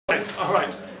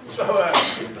Alright, so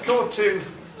Core 2,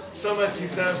 Summer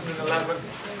 2011,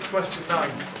 question 9.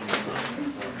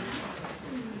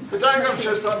 The diagram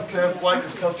shows part of the curve y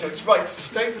equals cos 2x. Right,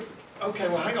 state that, okay,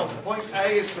 well hang on, point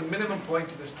A is the minimum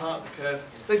point of this part of the curve.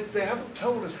 They haven't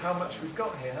told us how much we've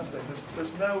got here, have they?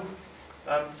 There's no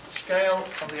scale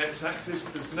on the x-axis,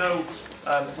 there's no,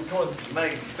 we call it the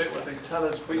domain, the bit where they tell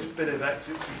us which bit of x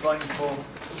is defined for.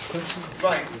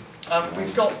 Right,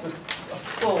 we've got a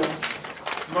full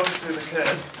run through the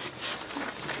curve.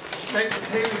 State the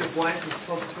period of y equals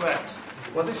cos 2x.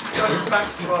 Well, this is going back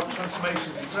to our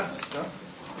transformations and graphs stuff.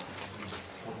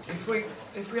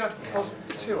 If we had cos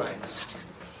 2x,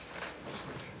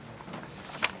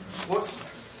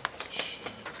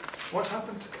 what's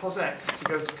happened to cos x to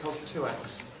go to cos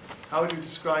 2x? How would you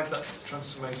describe that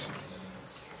transformation?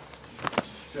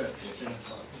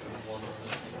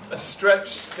 A stretched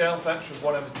scale factor of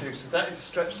 1 over 2. So that is a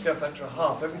stretched scale factor of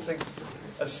half. Everything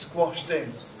has squashed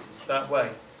in that way.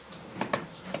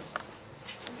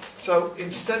 So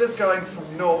instead of going from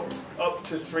 0 up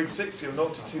to 360 or 0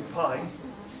 to 2 pi,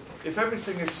 if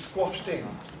everything is squashed in,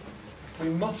 we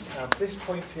must have this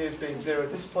point here as being 0,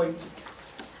 this point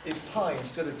is pi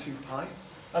instead of 2 pi,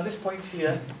 and this point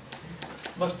here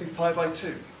must be pi by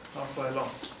 2, halfway along.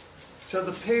 So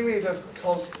the period of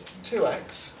cos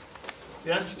 2x,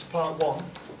 the answer to part 1,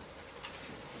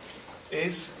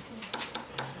 is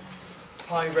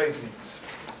pi radians,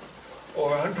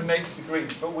 or 180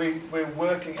 degrees, but we're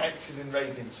working x's in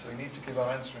radians, so we need to give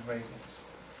our answer in radians.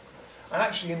 And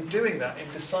actually in doing that, in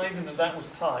deciding that that was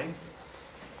pi,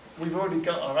 we've already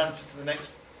got our answer to the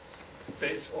next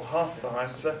bit, or half of our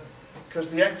answer, because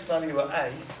the x value at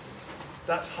A,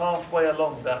 that's halfway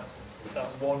along that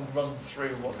one run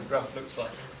through what the graph looks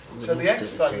like. So the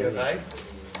x value of A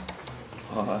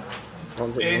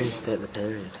is the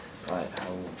period. Right,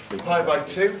 pi by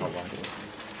 2,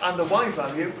 and the y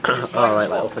value is minus 1. Like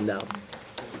up and down.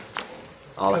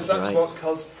 Because that's right. What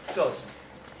cos does.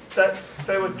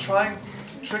 They were trying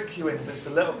to trick you into this a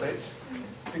little bit,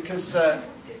 because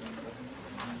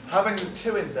having the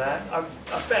 2 in there, I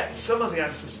bet some of the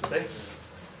answers for this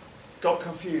got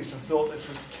confused and thought this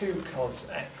was 2 cos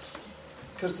x.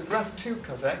 Because the graph 2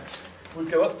 cos x would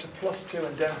go up to plus 2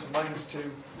 and down to minus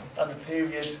 2, and the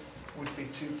period would be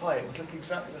 2 pi. It would look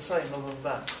exactly the same other than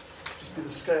that. Just be the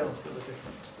scales that were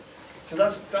different. So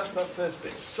that's that first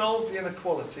bit. Solve the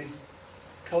inequality.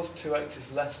 Cos 2x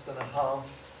is less than a half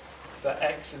for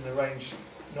x in the range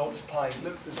 0 to pi.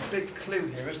 Look, there's a big clue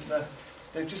here, isn't there?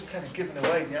 They've just kind of given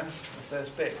away the answer to the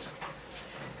first bit.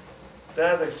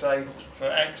 There they say, for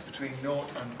x between 0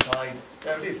 and pi,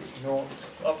 there it is, it's 0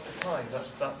 up to pi.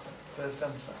 That's that first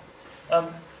answer.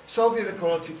 Solve the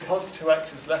inequality, cos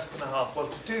 2x is less than a half. Well,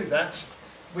 to do that,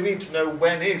 we need to know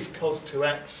when is cos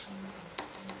 2x.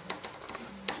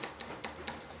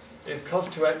 If cos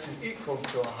 2x is equal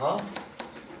to a half,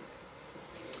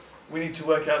 we need to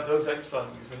work out those x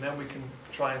values, and then we can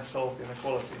try and solve the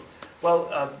inequality. Well,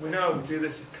 we know how we do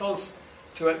this. If cos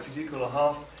 2x is equal to a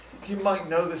half, you might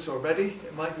know this already.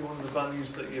 It might be one of the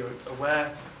values that you're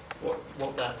aware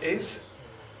what that is.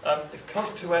 If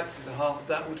cos 2x is a half,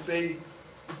 that would be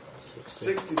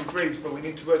 60 degrees, but we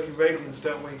need to work in radians,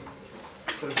 don't we?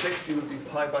 So 60 would be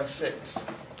pi by 6.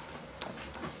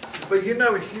 But you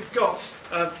know, if you've got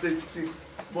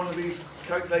one of these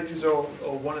calculators or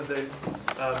one of the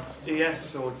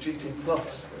ES or GT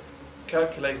Plus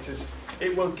calculators,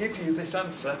 it will give you this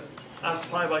answer as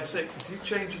pi by 6. If you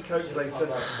change your calculator,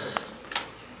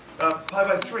 pi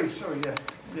by 3, sorry,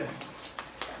 yeah.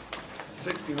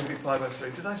 60 would be pi by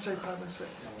 3. Did I say pi by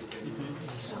 6?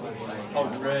 Oh,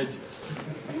 red.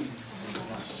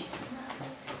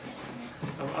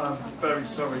 I'm very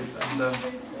sorry, and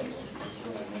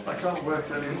I can't work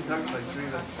any of the calculator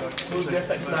either. So Who's the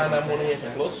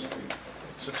FX9M180 Plus?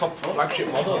 It's a top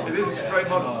flagship model. It is, it's a great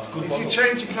model. If you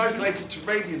change your calculator to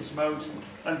radians mode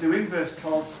and do inverse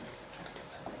cos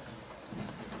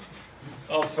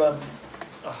of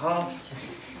a half,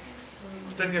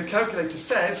 then your calculator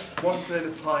says 1/3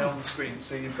 of pi on the screen,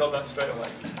 so you've got that straight away.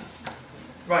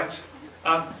 Right,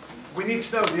 we need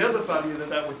to know the other value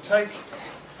that would take.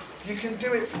 You can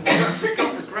do it from the graph. We've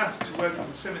got the graph to work with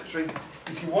the symmetry.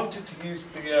 If you wanted to use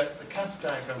the CAS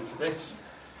diagram for this,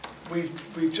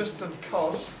 we've just done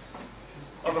cos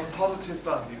of a positive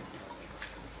value.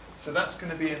 So that's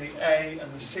going to be in the A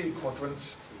and the C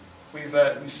quadrants. We've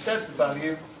said the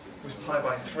value was pi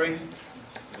by 3.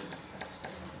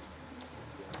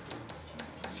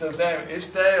 So there it is.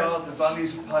 There are the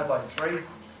values of pi by 3.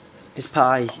 Is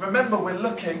pi... Remember, we're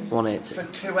looking 180 for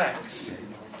 2x.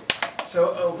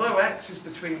 So although x is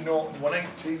between 0 and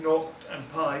 180, 0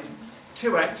 and pi,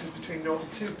 2x is between 0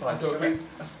 and 2 pi. So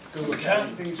we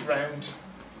count these round.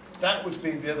 That would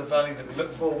be the other value that we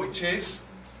look for, which is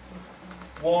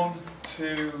 1,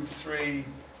 2, 3,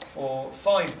 4,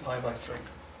 5 pi by 3.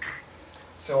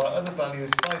 So our other value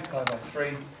is 5 pi by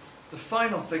 3. The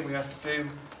final thing we have to do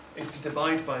is to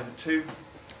divide by the 2.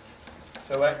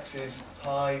 So x is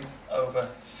pi over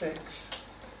 6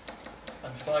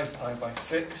 and 5 pi by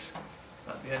 6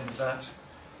 at the end of that.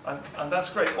 And that's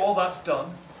great. All that's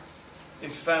done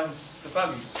is found the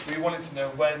values. We wanted to know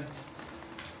when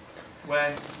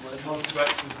cos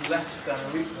 2x was less than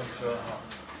or equal to a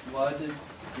half. Why did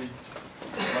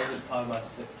pi by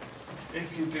 6?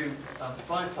 If you do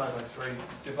 5 pi by 3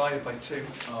 divided by 2,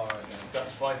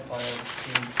 that's 5 pi over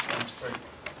 2 times 3.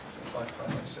 So 5 pi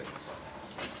by 6.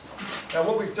 Now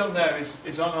what we've done there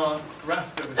is on our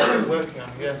graph that we're still working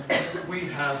on here, we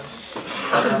have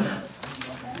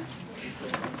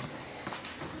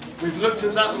we've looked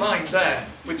at that line there,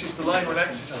 which is the line when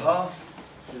x is a half,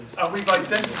 and we've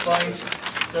identified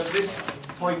that this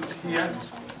point here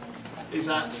is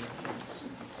at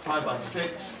pi by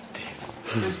 6.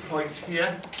 This point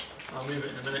here, I'll move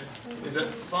it in a minute, is at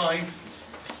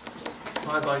 5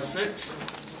 pi by 6.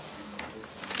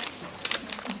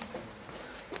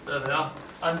 There they are.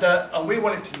 And we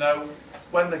wanted to know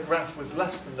when the graph was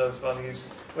less than those values.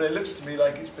 Well, it looks to me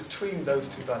like it's between those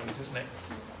two values, isn't it?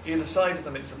 Either side of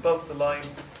them it's above the line,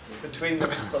 between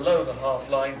them it's below the half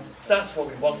line. That's what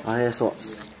we want.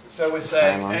 So we're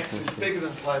saying x is bigger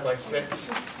than pi by 6.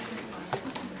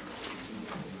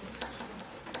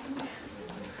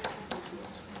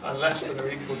 And less than or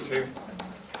equal to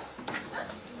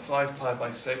 5 pi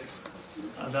by 6.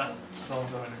 And that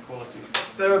solves our inequality.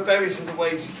 There are various other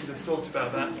ways you could have thought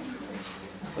about that,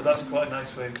 but that's quite a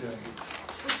nice way of doing it.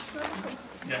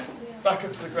 Yeah, back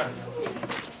up to the graph.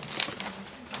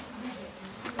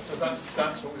 So that's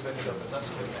what we've ended up with. That's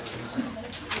the next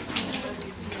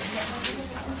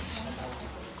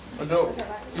I don't.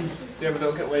 Do you ever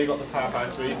look at where you got the pi by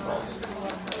 3 from?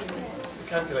 The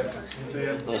calculator.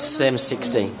 It's the same as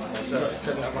 16. If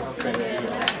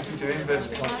you do inverse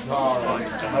cos and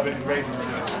have it in radians.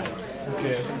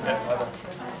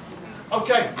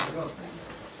 Okay.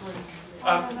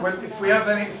 Well,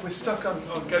 if we're stuck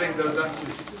on getting those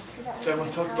answers, then we'll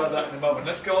talk about that in a moment.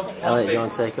 Let's go on to part Elliot, B. do you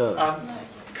want to take over?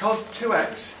 Cos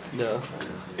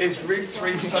 2x is root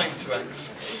 3 sine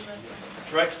 2x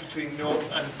for x between 0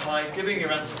 and pi, giving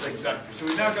your answers exactly. So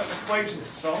we've now got an equation to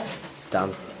solve. Dan,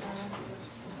 do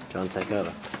you want to take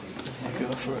over?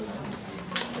 Go for it.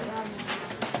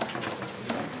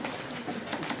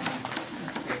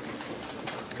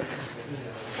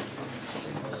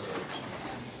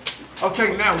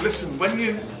 Okay, now listen, when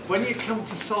you come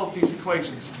to solve these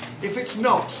equations, if it's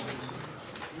not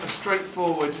a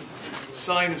straightforward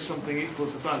sine of something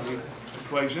equals a value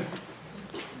equation,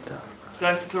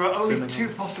 then there are only two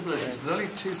possibilities, there's only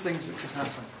two things that could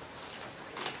happen.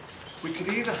 We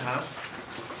could either have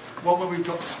one where we've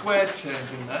got squared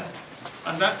terms in there,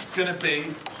 and that's going to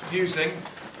be using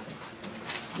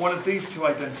one of these two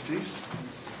identities,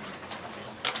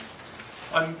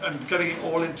 and getting it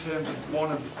all in terms of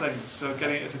one of the things, so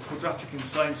getting it as a quadratic in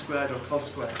sine squared or cos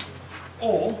squared.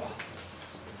 Or,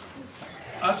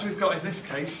 as we've got in this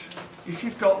case, if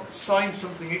you've got sine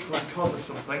something equals cos of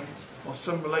something, or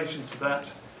some relation to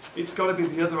that, it's got to be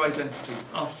the other identity.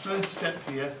 Our first step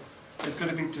here is going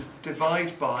to be to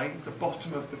divide by the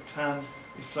bottom of the tan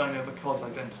is sine over cos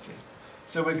identity.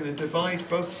 So we're going to divide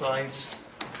both sides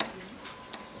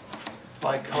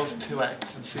by cos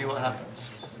 2x and see what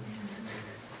happens.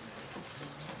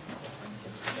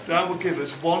 That will give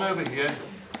us 1 over here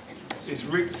is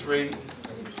root 3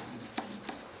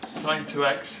 sine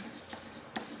 2x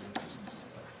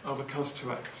over cos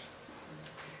 2x.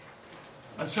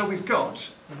 And so we've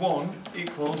got 1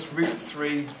 equals root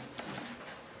 3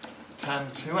 tan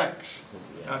 2x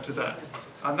out of that.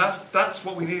 And that's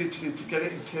what we needed to do to get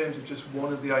it in terms of just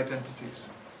one of the identities.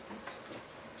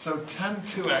 So tan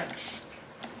 2x,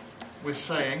 we're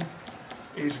saying,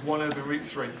 is 1 over root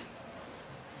 3.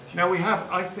 Now we have,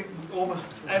 I think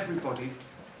almost everybody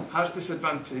has this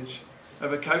advantage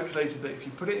of a calculator that if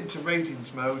you put it into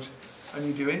radians mode and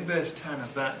you do inverse tan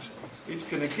of that, it's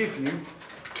going to give you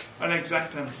an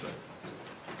exact answer.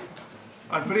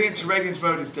 And putting it into radians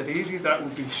mode is dead easy. That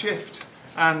would be shift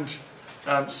and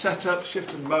setup,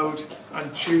 shift and mode,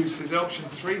 and choose, is option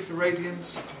 3 for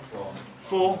radians?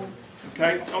 4.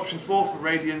 Okay, option 4 for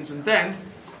radians, and then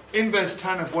inverse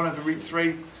tan of 1 over root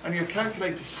 3, and your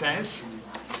calculator says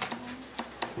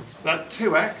that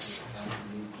 2x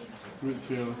root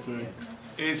 3 over 3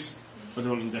 is... I don't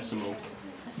want in decimal.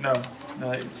 No,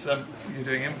 it's you're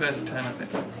doing inverse tan of it.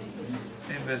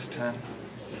 inverse 10.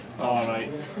 Alright.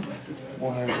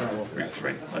 1 over root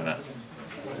 3, like that.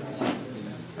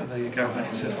 And there you go, and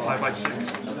it says pi by 6.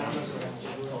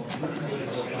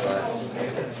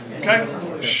 Okay?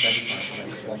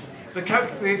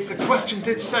 The question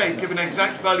did say give an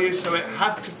exact value, so it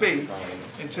had to be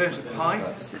in terms of pi.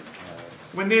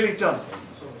 We're nearly done.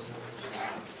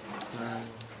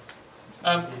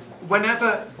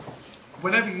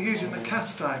 Whenever you're using the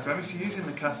CAS diagram, if you're using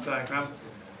the CAS diagram,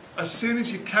 as soon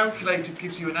as your calculator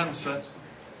gives you an answer,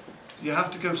 you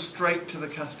have to go straight to the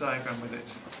CAS diagram with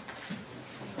it.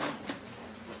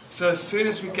 So as soon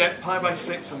as we get pi by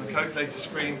 6 on the calculator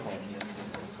screen,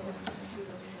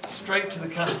 straight to the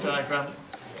CAS diagram.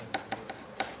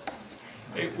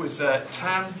 It was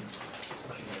tan,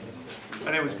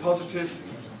 and it was positive.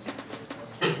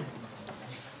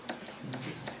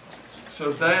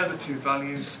 So they are the two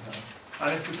values.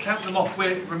 And if we count them off,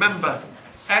 remember,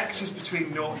 x is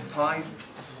between 0 and pi.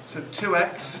 So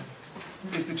 2x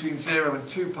is between 0 and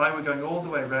 2 pi. We're going all the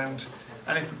way around.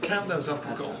 And if we count those off,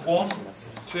 we've got 1,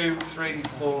 2, 3,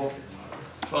 4,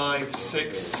 5,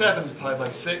 6, 7 pi by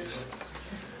 6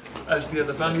 as the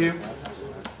other value.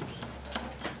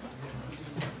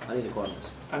 I need the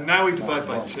quadrants. And now we divide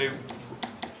by 2.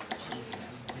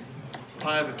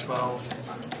 Pi over 12.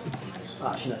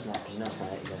 Actually, no, it's not, because you know it's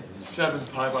 180. 7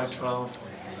 pi by 12.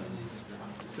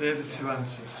 They're the two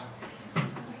answers.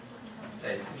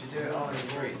 Could you do it on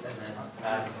degrees and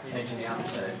then changing the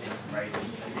answer into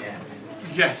radians at the end?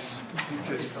 Yes, you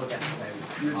could. Still get the same.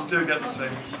 You would still get the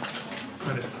same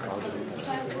credit for it.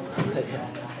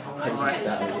 Alright,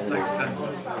 thanks, Dan.